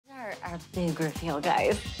our big reveal,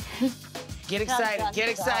 guys. Get excited, get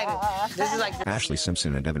excited. This is like... Ashlee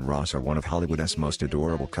Simpson and Evan Ross are one of Hollywood's most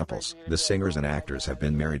adorable couples. The singers and actors have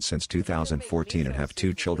been married since 2014 and have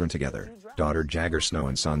 2 children together, daughter Jagger Snow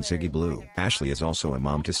and son Ziggy Blu. Ashlee is also a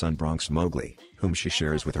mom to son Bronx Mowgli, whom she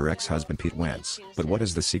shares with her ex-husband Pete Wentz. But what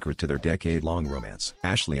is the secret to their decade-long romance?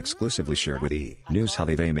 Ashlee exclusively shared with E! News how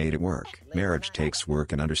they made it work. Marriage takes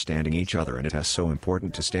work and understanding each other, and it is so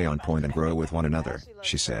important to stay on point and grow with one another,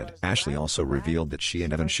 she said. Ashlee also revealed that she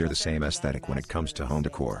and Evan share the same aesthetic when it comes to home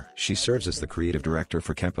decor. She serves as the creative director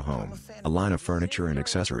for Kempa Home, a line of furniture and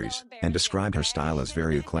accessories, and described her style as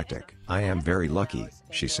very eclectic. "I am very lucky,"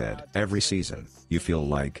 she said. "Every season, you feel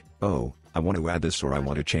like, oh, I want to add this or I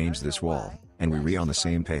want to change this wall, and we're on the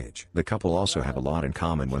same page." The couple also have a lot in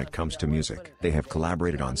common when it comes to music. They have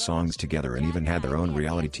collaborated on songs together and even had their own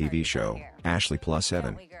reality TV show, Ashlee plus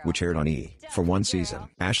Evan, which aired on E! for 1 season.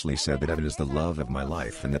 Ashlee said that Evan is the love of my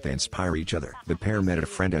life and that they inspire each other. The pair met at a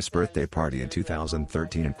friend's birthday party in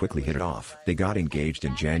 2013 and quickly hit it off. They got engaged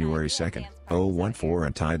in January 2nd, 2014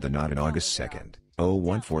 and tied the knot in August 2nd,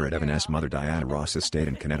 2014 at Evan's mother Diana Ross' estate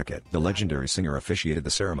in Connecticut. The legendary singer officiated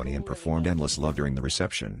the ceremony and performed Endless Love during the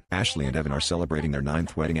reception. Ashlee and Evan are celebrating their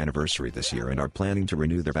 9th wedding anniversary this year and are planning to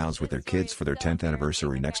renew their vows with their kids for their 10th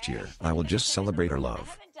anniversary next year. "I will just celebrate our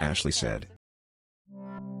love," Ashlee said.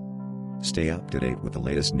 Stay up to date with the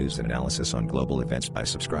latest news and analysis on global events by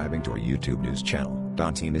subscribing to our YouTube news channel.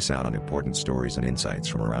 Don't miss out on important stories and insights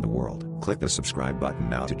from around the world. Click the subscribe button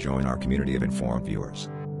now to join our community of informed viewers.